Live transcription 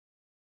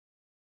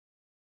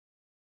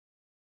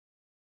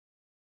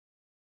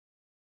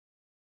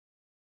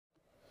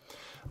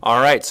All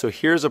right, so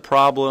here's a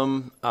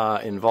problem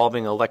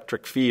involving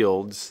electric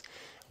fields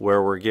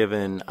where we're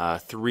given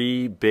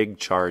three big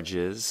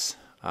charges,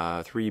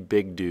 three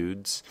big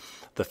dudes.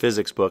 The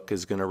physics book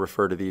is going to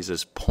refer to these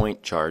as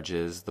point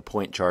charges. The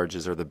point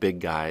charges are the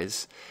big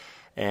guys.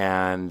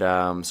 And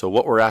so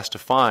what we're asked to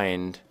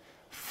find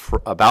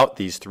about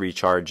these three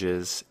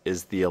charges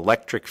is the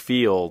electric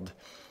field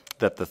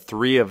that the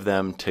three of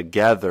them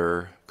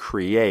together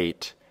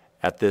create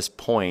at this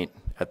point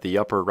at the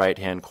upper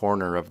right-hand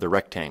corner of the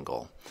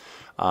rectangle.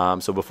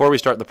 So before we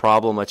start the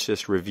problem, let's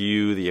just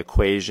review the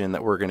equation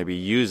that we're going to be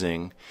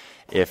using.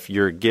 If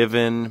you're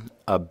given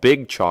a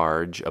big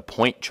charge, a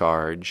point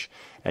charge,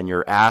 and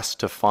you're asked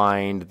to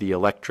find the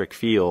electric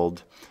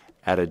field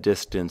at a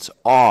distance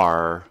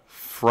r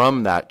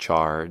from that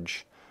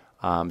charge,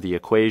 the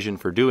equation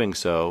for doing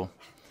so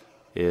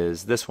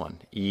is this one,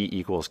 E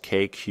equals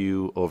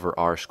kq over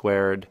r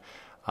squared,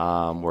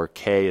 where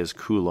k is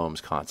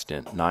Coulomb's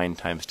constant, 9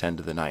 times 10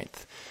 to the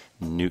 9th,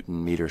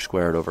 Newton meter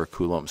squared over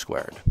Coulomb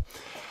squared.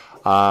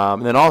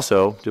 And then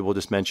also, we'll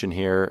just mention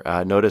here,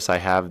 notice I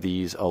have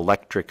these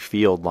electric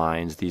field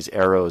lines. These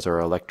arrows are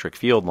electric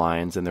field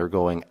lines, and they're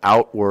going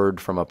outward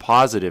from a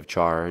positive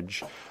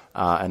charge,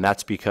 and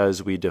that's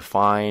because we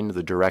define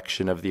the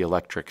direction of the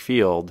electric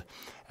field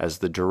as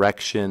the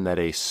direction that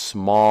a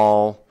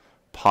small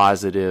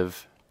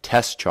positive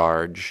test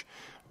charge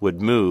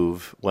would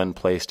move when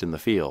placed in the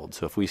field.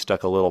 So if we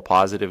stuck a little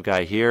positive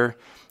guy here,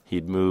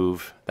 he'd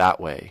move that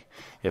way.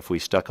 If we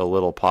stuck a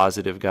little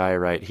positive guy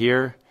right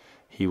here,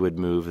 he would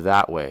move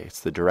that way.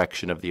 It's the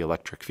direction of the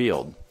electric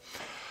field.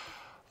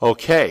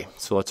 Okay,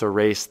 so let's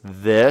erase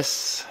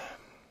this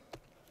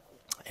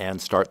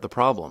and start the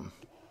problem.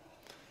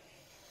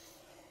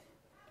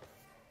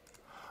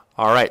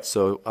 All right,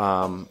 so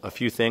a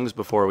few things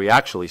before we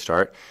actually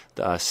start.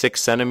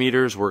 6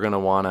 centimeters, we're going to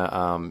want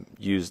to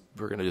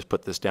we're going to just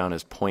put this down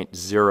as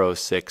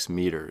 0.06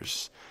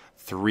 meters.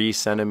 3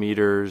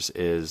 centimeters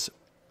is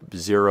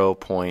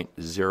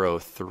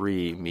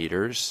 0.03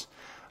 meters.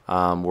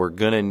 We're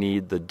going to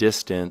need the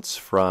distance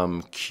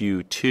from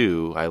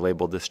Q2, I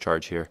labeled this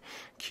charge here,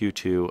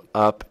 Q2,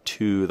 up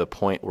to the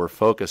point we're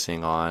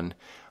focusing on,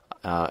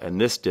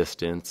 and this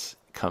distance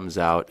comes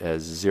out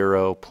as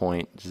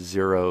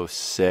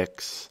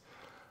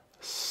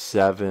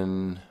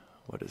 0.067,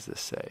 what does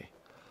this say?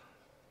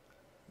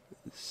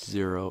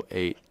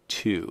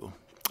 0.82.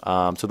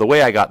 So the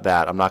way I got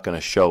that, I'm not going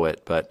to show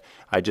it, but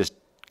I just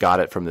got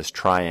it from this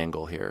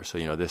triangle here. So,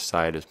 you know, this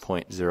side is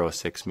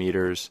 0.06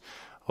 meters.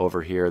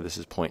 Over here, this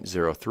is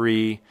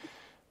 0.03,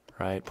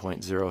 right?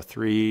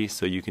 0.03.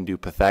 So you can do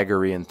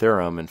Pythagorean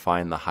theorem and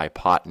find the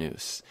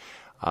hypotenuse.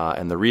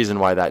 And the reason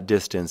why that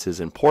distance is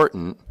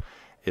important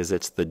is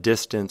it's the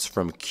distance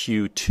from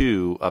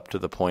Q2 up to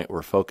the point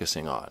we're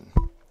focusing on.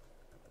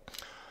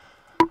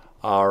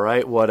 All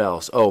right, what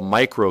else? Oh,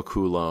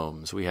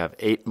 microcoulombs. We have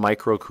 8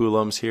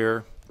 microcoulombs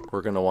here.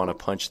 We're going to want to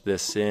punch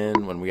this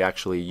in. When we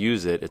actually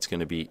use it, it's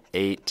going to be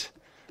 8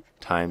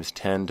 times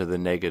 10 to the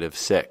negative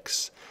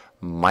 6.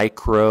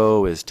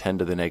 Micro is 10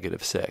 to the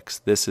negative 6.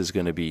 This is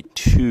going to be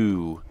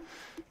 2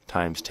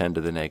 times 10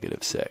 to the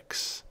negative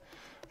 6.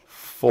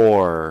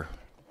 4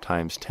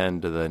 times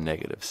 10 to the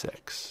negative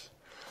 6.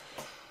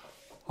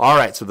 All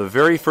right, so the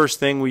very first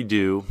thing we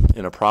do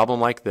in a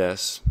problem like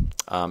this,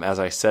 as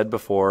I said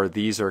before,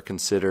 these are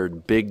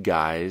considered big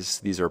guys.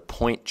 These are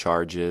point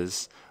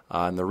charges.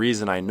 And the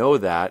reason I know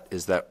that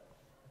is that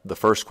the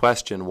first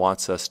question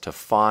wants us to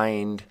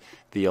find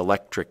the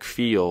electric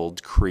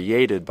field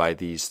created by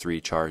these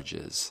three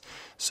charges.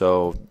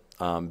 So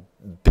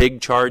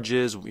big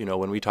charges, you know,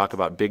 when we talk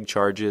about big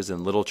charges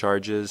and little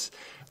charges,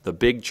 the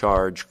big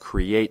charge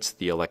creates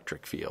the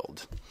electric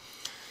field.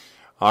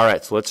 All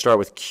right, so let's start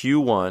with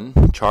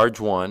Q1,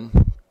 charge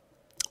 1.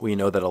 We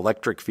know that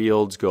electric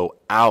fields go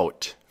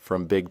out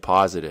from big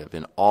positive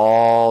in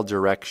all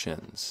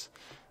directions.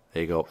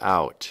 They go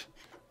out.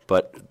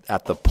 But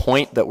at the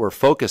point that we're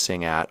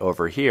focusing at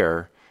over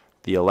here,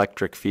 the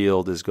electric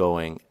field is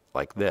going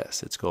like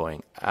this. It's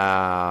going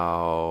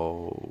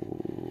out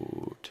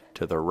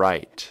to the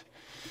right.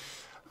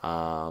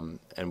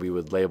 And we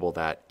would label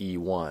that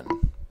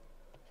E1.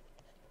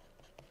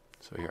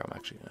 So here I'm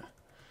actually going to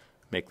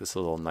make this a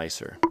little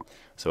nicer.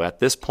 So at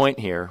this point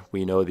here,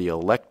 we know the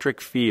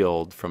electric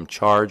field from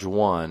charge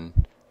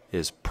 1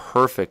 is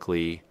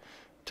perfectly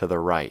to the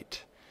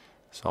right.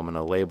 So I'm going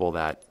to label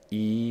that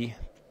E1.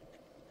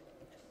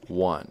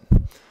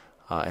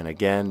 And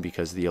again,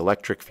 because the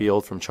electric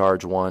field from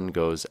charge 1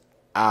 goes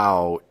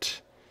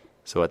out,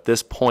 so at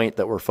this point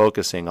that we're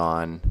focusing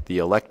on, the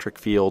electric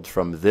field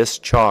from this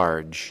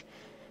charge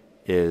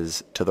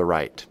is to the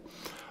right.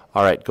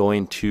 All right,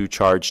 going to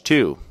charge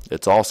 2.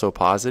 It's also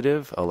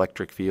positive.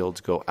 Electric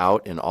fields go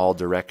out in all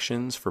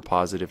directions for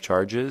positive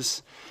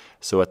charges.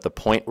 So at the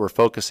point we're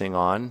focusing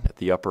on, at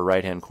the upper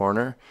right-hand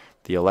corner,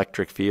 the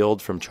electric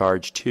field from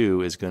charge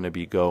 2 is going to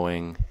be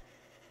going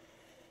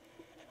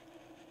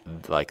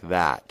like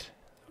that.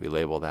 We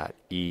label that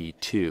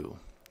E2.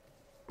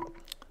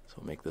 So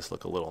we'll make this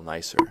look a little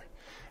nicer.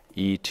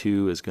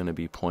 E2 is going to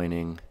be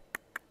pointing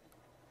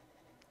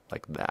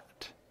like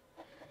that.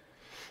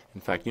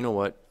 In fact, you know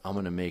what? I'm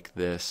going to make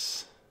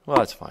this, well,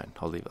 that's fine.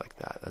 I'll leave it like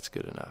that. That's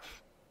good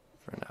enough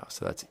for now.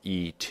 So that's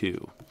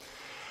E2.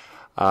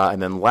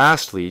 And then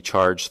lastly,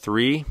 charge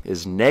 3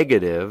 is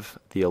negative.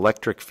 The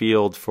electric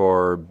field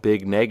for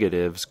big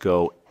negatives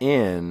go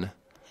in.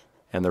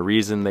 And the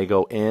reason they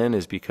go in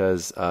is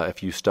because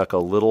if you stuck a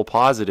little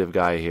positive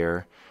guy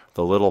here,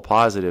 the little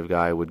positive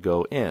guy would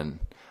go in.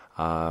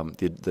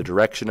 The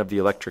direction of the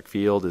electric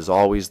field is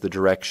always the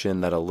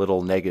direction that a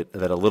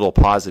little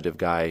positive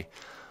guy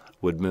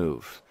would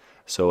move.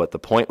 So at the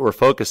point we're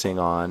focusing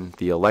on,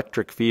 the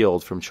electric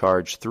field from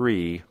charge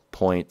 3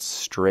 points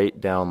straight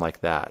down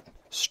like that,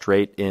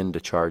 straight into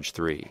charge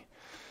 3.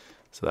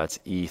 So that's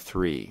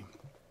E3.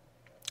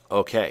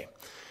 Okay,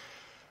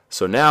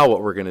 so now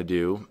what we're going to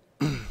do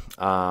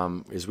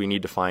is we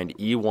need to find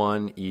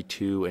E1,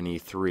 E2, and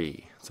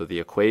E3. So the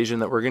equation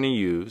that we're going to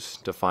use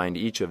to find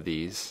each of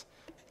these,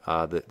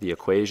 the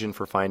equation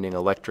for finding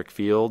electric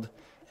field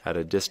at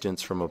a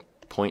distance from a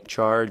point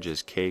charge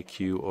is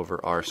KQ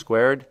over R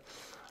squared.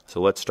 So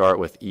let's start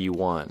with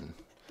E1.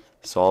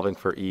 Solving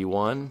for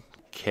E1,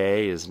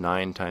 K is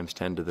 9 times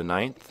 10 to the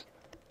 9th.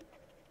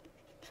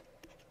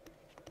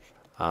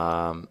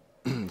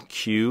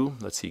 Q,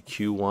 let's see,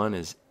 Q1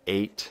 is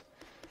 8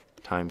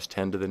 times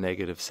 10 to the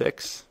negative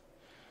 6.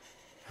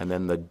 And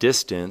then the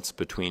distance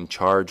between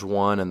charge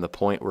 1 and the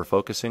point we're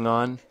focusing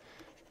on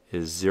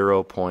is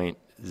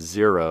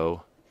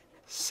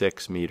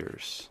 0.06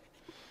 meters.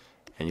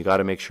 And you got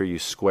to make sure you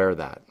square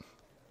that.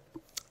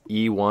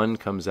 E1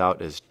 comes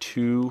out as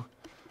 2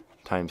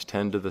 times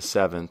 10 to the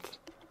 7th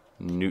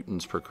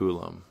newtons per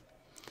coulomb.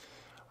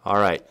 All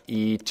right,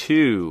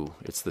 E2,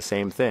 it's the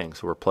same thing.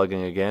 So we're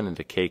plugging again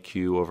into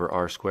KQ over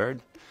R squared.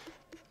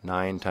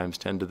 9 times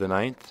 10 to the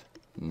 9th,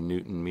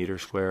 Newton meter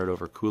squared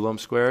over Coulomb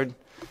squared.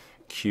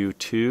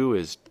 Q2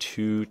 is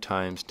 2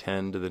 times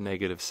 10 to the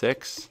negative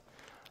 6.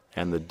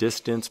 And the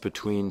distance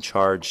between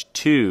charge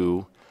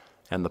 2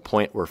 and the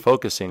point we're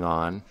focusing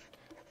on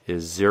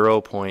is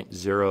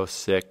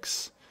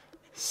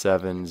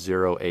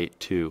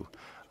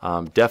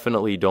 0.067082.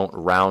 Definitely don't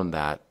round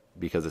that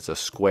because it's a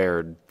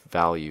squared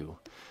value.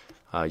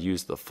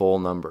 Use the full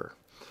number.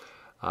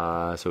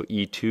 So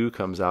E2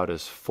 comes out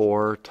as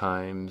 4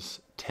 times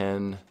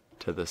 10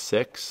 to the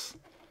 6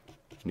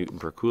 Newton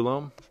per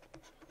Coulomb.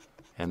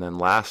 And then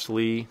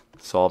lastly,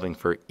 solving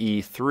for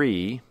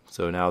E3,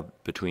 so now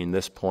between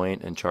this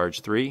point and charge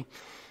 3,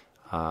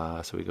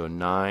 so we go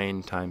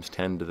 9 times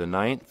 10 to the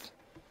 9th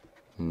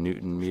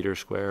Newton meter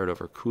squared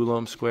over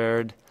Coulomb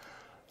squared.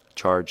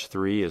 Charge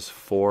 3 is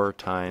 4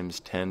 times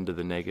 10 to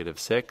the negative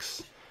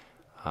 6.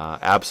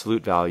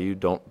 Absolute value,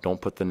 don't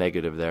put the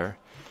negative there.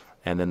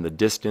 And then the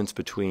distance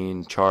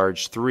between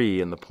charge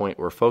 3 and the point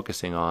we're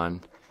focusing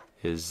on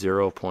is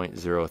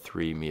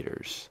 0.03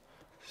 meters.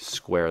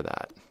 Square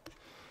that.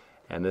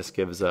 And this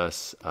gives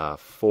us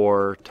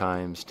 4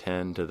 times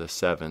 10 to the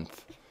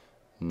 7th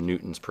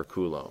newtons per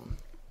coulomb.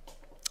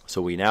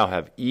 So we now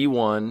have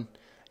E1,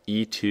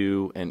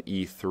 E2, and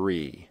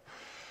E3.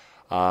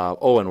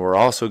 Oh, and we're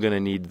also going to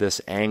need this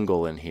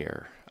angle in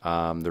here.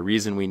 The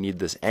reason we need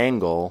this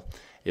angle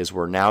is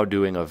we're now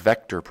doing a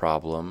vector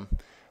problem.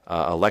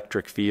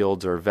 Electric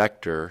fields are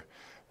vector.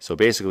 So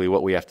basically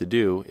what we have to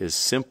do is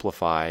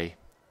simplify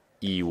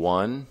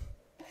E1,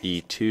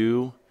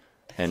 E2,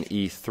 and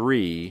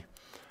E3.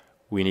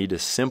 We need to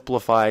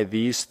simplify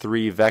these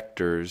three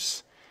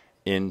vectors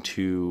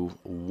into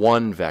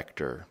one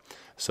vector.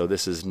 So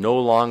this is no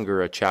longer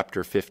a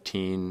chapter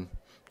 15,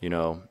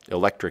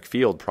 electric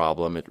field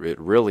problem. It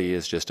really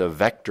is just a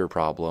vector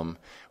problem,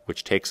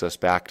 which takes us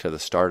back to the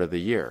start of the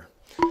year.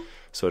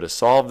 So to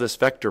solve this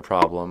vector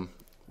problem,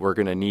 we're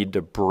going to need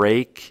to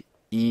break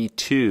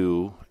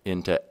E2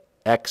 into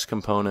x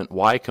component,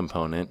 y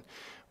component,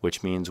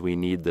 which means we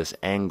need this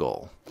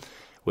angle,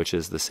 which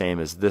is the same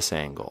as this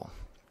angle.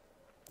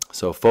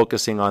 So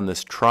focusing on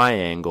this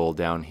triangle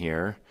down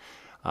here,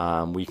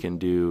 we can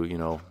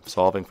do,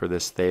 solving for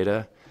this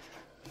theta.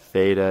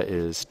 Theta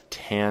is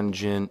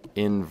tangent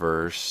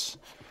inverse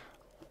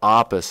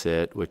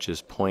opposite, which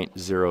is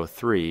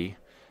 0.03,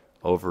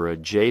 over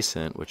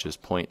adjacent, which is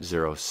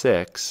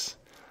 0.06,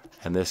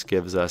 and this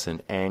gives us an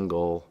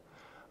angle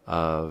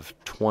of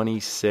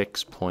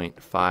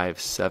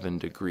 26.57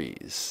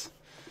 degrees,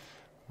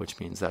 which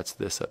means that's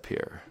this up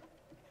here.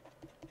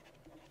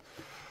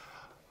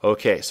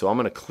 Okay, so I'm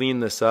going to clean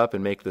this up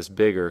and make this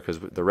bigger because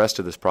the rest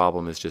of this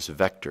problem is just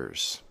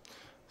vectors.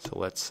 So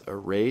let's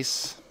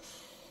erase.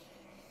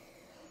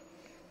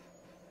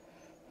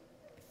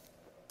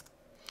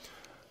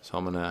 So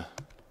I'm gonna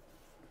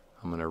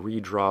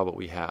redraw what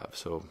we have.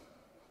 So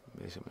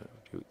basically I'm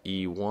going to do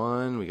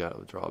E1. We got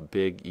to draw a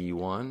big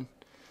E1.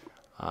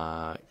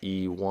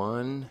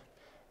 E1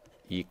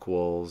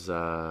 equals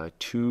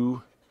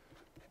 2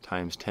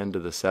 times 10 to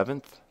the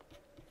 7th.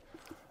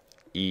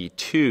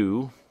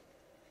 E2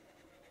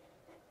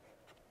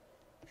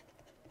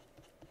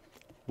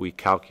 we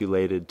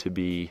calculated to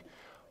be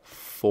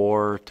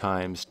 4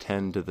 times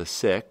 10 to the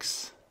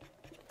 6.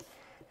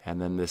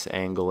 and then this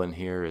angle in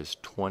here is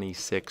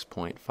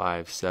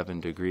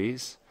 26.57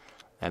 degrees,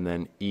 and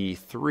then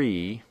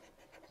E3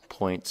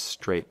 points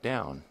straight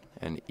down,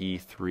 and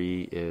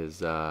E3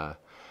 is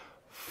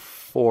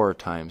 4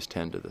 times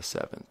 10 to the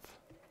 7th.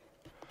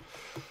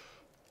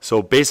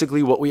 So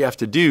basically what we have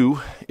to do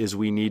is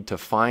we need to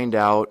find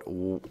out,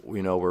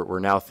 we're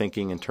now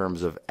thinking in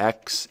terms of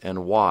x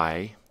and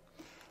y.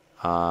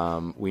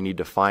 We need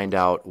to find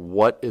out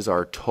what is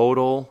our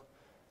total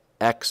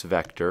x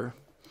vector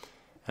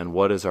and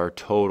what is our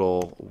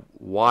total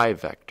y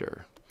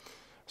vector.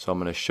 So I'm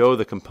going to show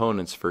the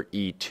components for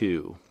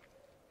E2.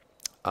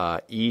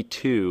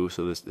 E2,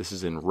 so this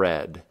is in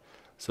red.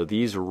 So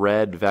these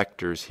red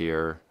vectors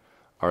here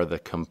are the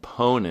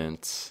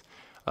components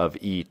of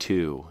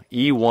E2.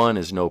 E1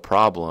 is no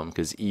problem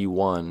because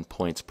E1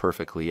 points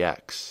perfectly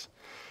x.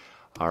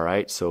 All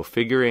right, so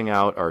figuring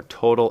out our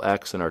total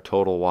x and our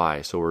total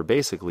y. So we're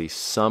basically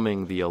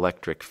summing the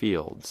electric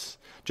fields.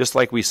 Just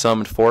like we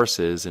summed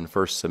forces in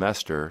first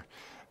semester,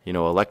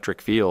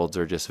 electric fields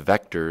are just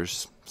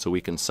vectors, so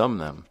we can sum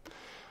them.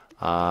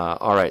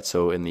 All right,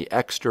 so in the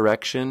x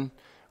direction,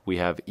 we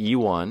have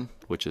E1,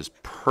 which is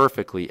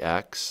perfectly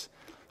x,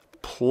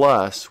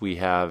 plus we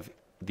have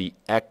the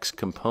x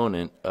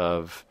component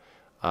of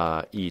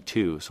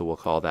E2, so we'll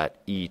call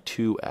that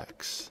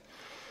E2x.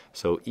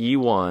 So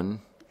E1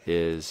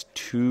 is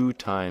 2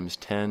 times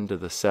 10 to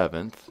the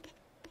 7th,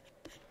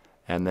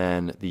 and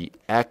then the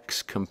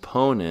x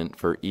component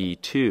for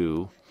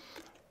E2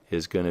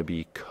 is going to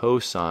be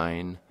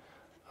cosine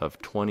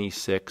of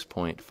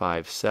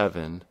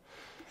 26.57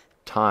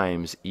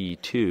 times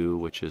E2,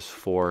 which is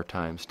 4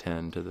 times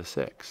 10 to the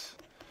 6th.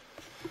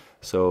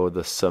 So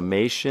the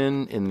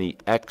summation in the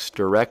x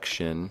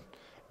direction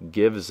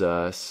gives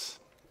us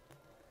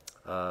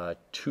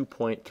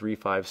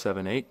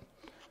 2.3578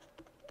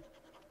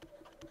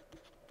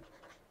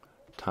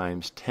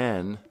 times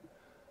 10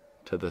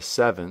 to the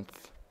 7th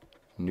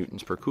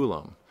newtons per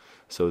coulomb.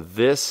 So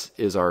this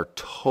is our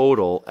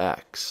total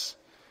x.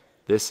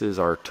 This is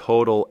our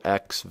total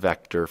x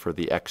vector for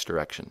the x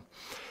direction.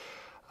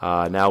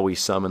 Now we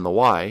sum in the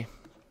y,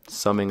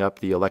 summing up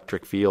the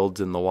electric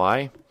fields in the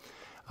y.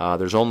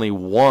 There's only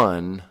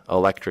one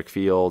electric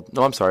field.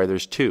 No, I'm sorry,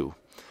 there's two.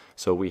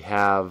 So we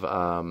have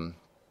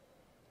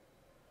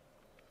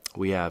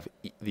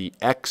the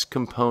x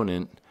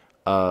component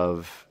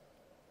of,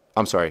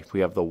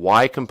 we have the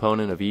y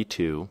component of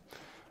E2,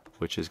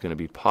 which is going to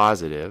be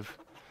positive.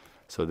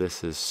 So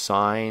this is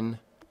sine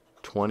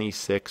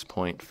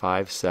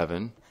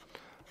 26.57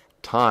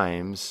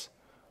 times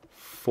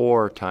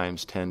 4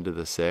 times 10 to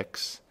the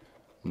 6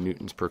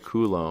 newtons per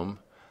coulomb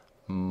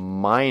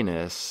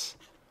minus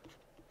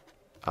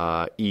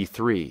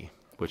E3,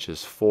 which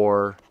is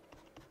 4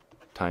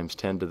 times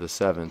 10 to the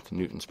 7th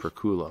newtons per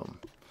coulomb.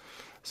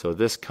 So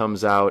this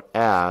comes out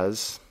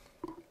as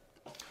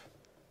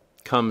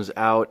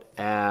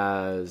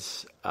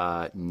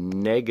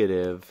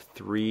negative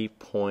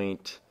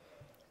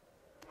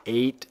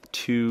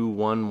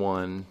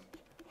 3.8211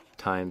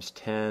 times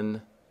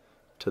 10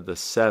 to the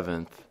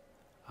 7th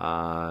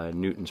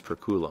newtons per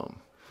coulomb.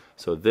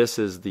 So this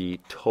is the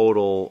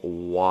total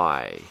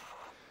y.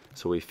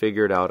 So we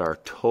figured out our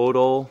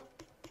total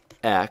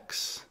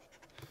x,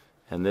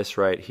 and this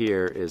right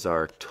here is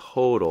our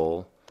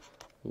total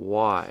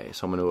y.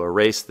 So I'm going to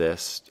erase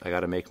this. I got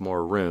to make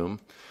more room.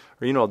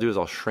 Or what I'll do is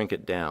I'll shrink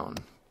it down.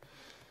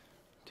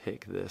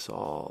 Take this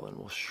all and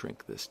we'll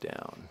shrink this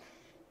down.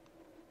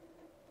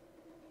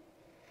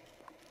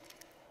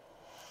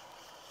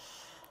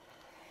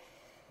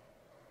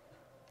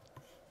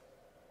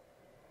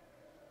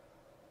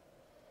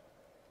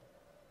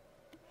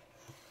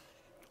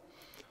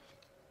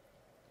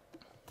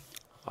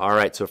 All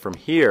right, so from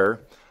here,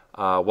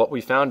 what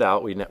we found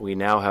out, we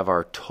now have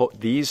our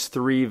these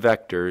three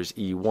vectors,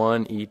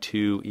 E1,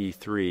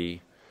 E2,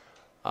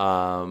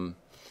 E3.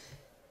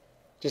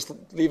 Just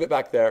leave it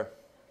back there.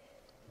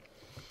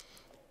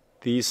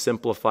 These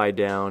simplify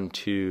down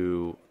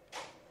to,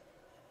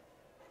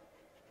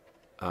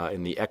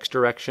 in the x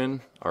direction,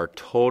 our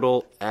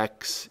total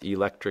x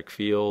electric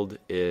field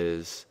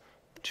is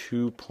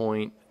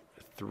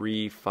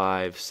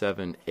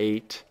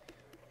 2.3578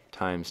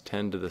 times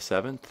 10 to the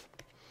 7th.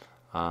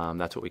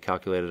 That's what we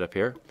calculated up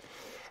here.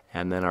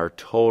 And then our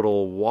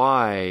total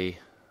y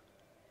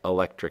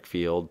electric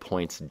field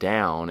points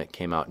down. It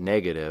came out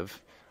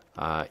negative.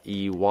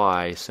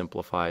 EY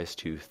simplifies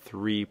to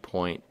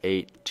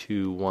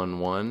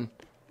 3.8211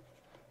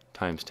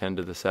 times 10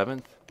 to the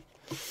 7th.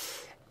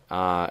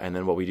 And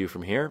then what we do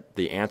from here,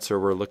 the answer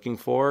we're looking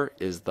for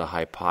is the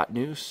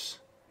hypotenuse.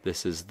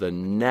 This is the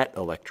net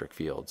electric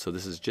field. So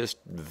this is just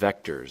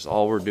vectors.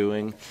 All we're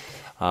doing,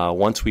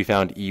 once we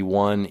found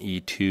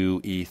E1,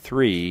 E2,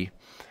 E3,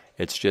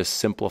 it's just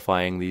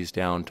simplifying these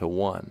down to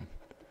 1.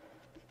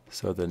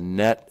 So the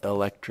net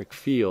electric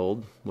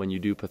field, when you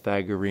do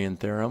Pythagorean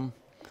theorem,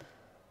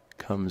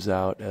 comes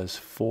out as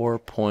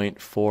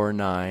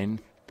 4.49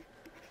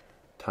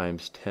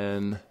 times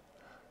 10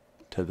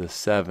 to the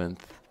 7th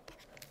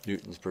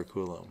newtons per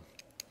coulomb.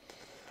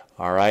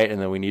 All right,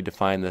 and then we need to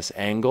find this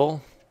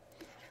angle.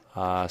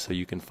 So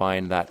you can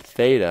find that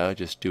theta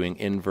just doing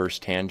inverse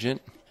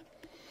tangent.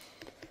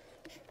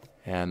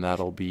 And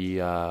that'll be,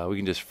 we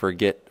can just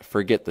forget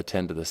the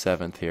 10 to the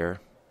 7th here.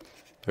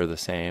 They're the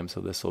same,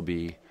 so this will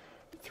be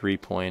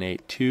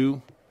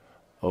 3.82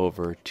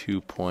 over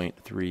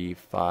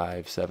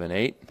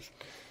 2.3578.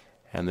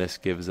 And this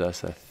gives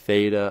us a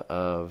theta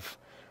of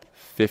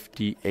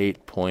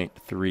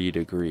 58.3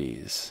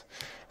 degrees.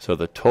 So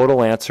the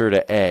total answer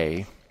to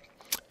A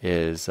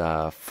is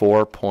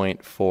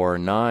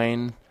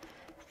 4.49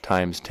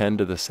 times 10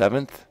 to the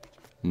 7th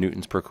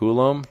newtons per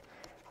coulomb,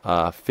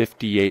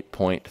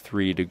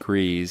 58.3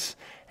 degrees,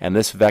 and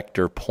this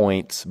vector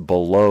points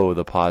below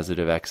the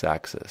positive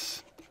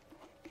x-axis.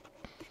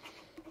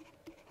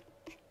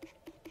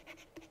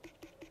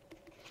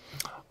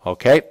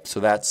 Okay, so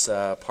that's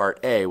part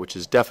A, which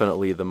is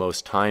definitely the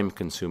most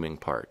time-consuming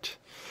part.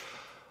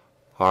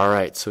 All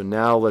right, so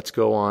now let's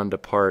go on to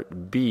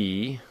part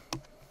B.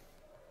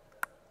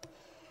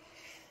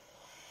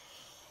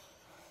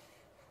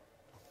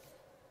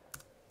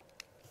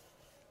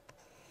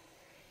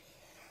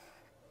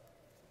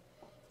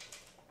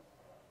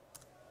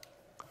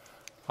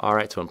 All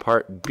right, so in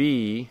part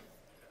B,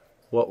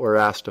 what we're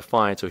asked to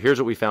find, so here's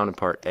what we found in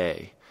part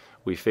A.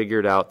 We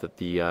figured out that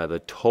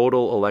the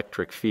total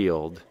electric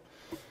field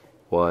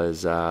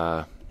was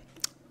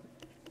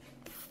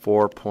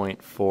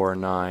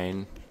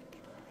 4.49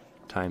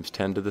 times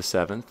 10 to the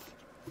 7th,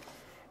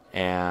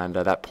 and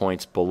that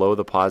points below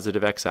the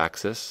positive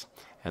x-axis,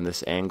 and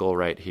this angle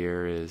right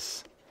here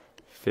is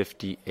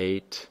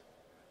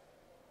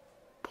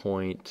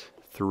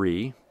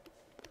 58.3.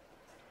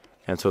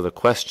 And so the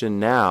question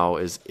now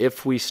is,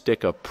 if we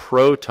stick a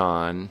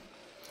proton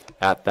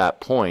at that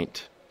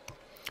point,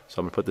 so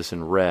I'm going to put this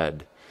in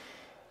red,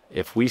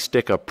 if we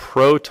stick a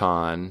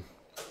proton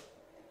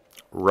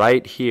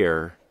right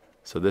here,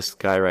 so this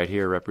guy right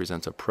here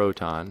represents a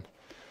proton,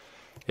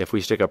 if we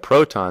stick a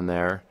proton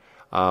there,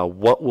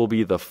 what will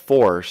be the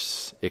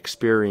force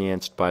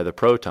experienced by the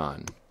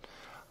proton?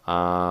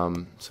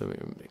 So we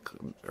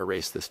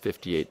erase this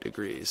 58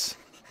 degrees.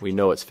 We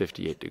know it's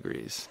 58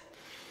 degrees.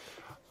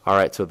 All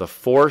right, so the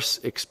force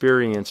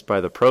experienced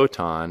by the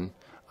proton,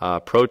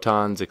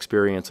 protons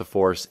experience a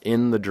force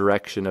in the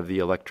direction of the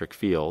electric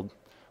field.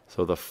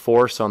 So the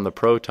force on the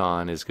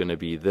proton is going to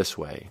be this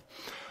way.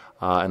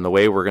 And the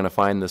way we're going to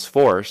find this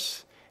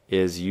force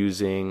is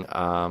using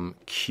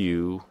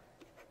QE.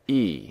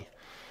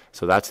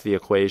 So that's the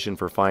equation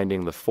for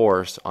finding the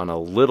force on a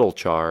little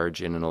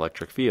charge in an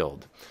electric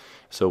field.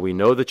 So we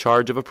know the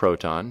charge of a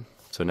proton.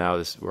 So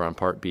now we're on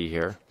part B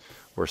here.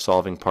 We're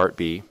solving part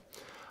B.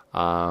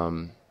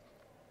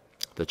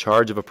 The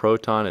charge of a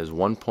proton is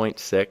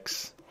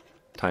 1.6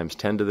 times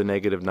 10 to the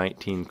negative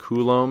 19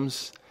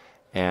 coulombs,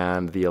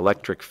 and the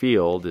electric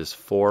field is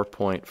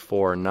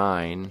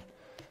 4.49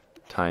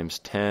 times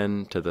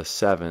 10 to the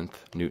 7th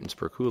newtons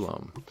per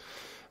coulomb.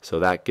 So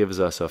that gives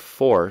us a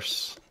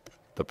force.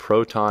 The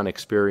proton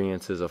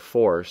experiences a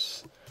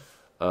force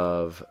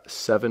of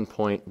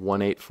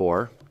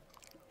 7.184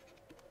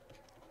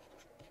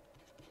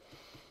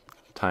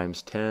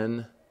 times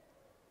 10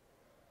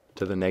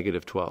 to the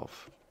negative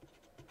 12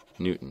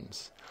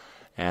 newtons.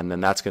 And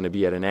then that's going to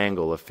be at an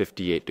angle of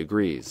 58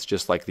 degrees,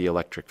 just like the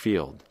electric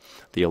field.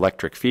 The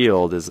electric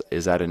field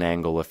is at an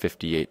angle of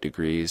 58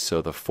 degrees,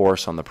 so the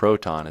force on the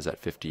proton is at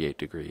 58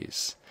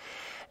 degrees.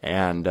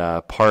 And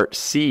part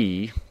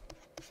C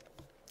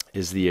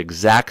is the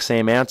exact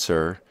same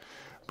answer,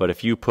 but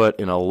if you put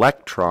an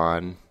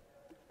electron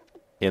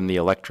in the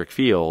electric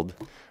field,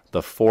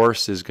 the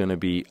force is going to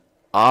be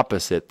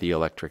opposite the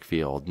electric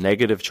field.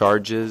 Negative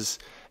charges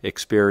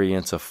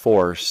experience a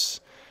force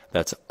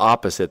that's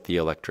opposite the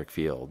electric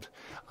field.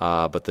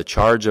 But the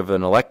charge of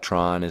an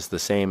electron is the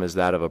same as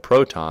that of a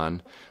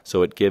proton,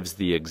 so it gives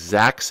the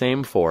exact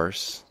same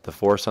force. The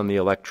force on the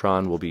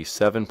electron will be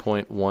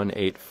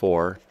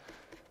 7.184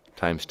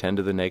 times 10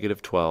 to the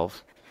negative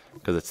 12,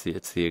 because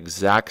it's the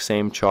exact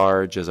same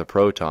charge as a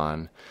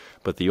proton,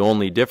 but the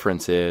only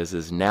difference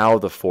is now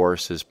the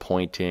force is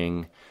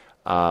pointing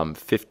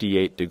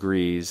 58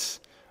 degrees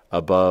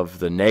above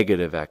the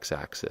negative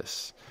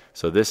x-axis.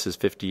 So this is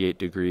 58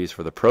 degrees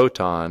for the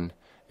proton.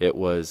 It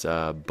was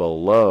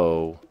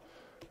below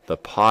the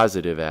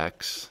positive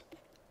x-axis.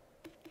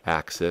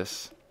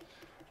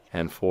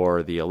 And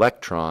for the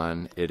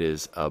electron, it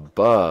is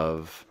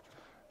above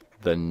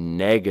the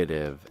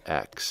negative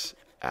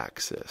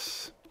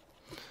x-axis.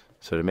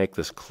 So to make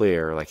this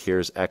clear, like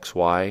here's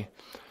xy.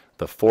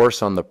 The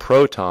force on the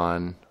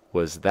proton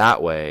was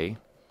that way,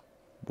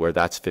 where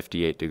that's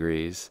 58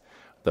 degrees.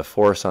 The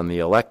force on the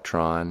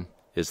electron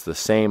is the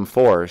same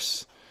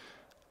force,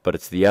 but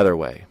it's the other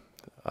way.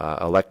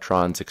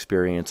 Electrons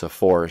experience a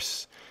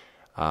force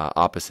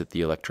opposite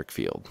the electric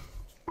field.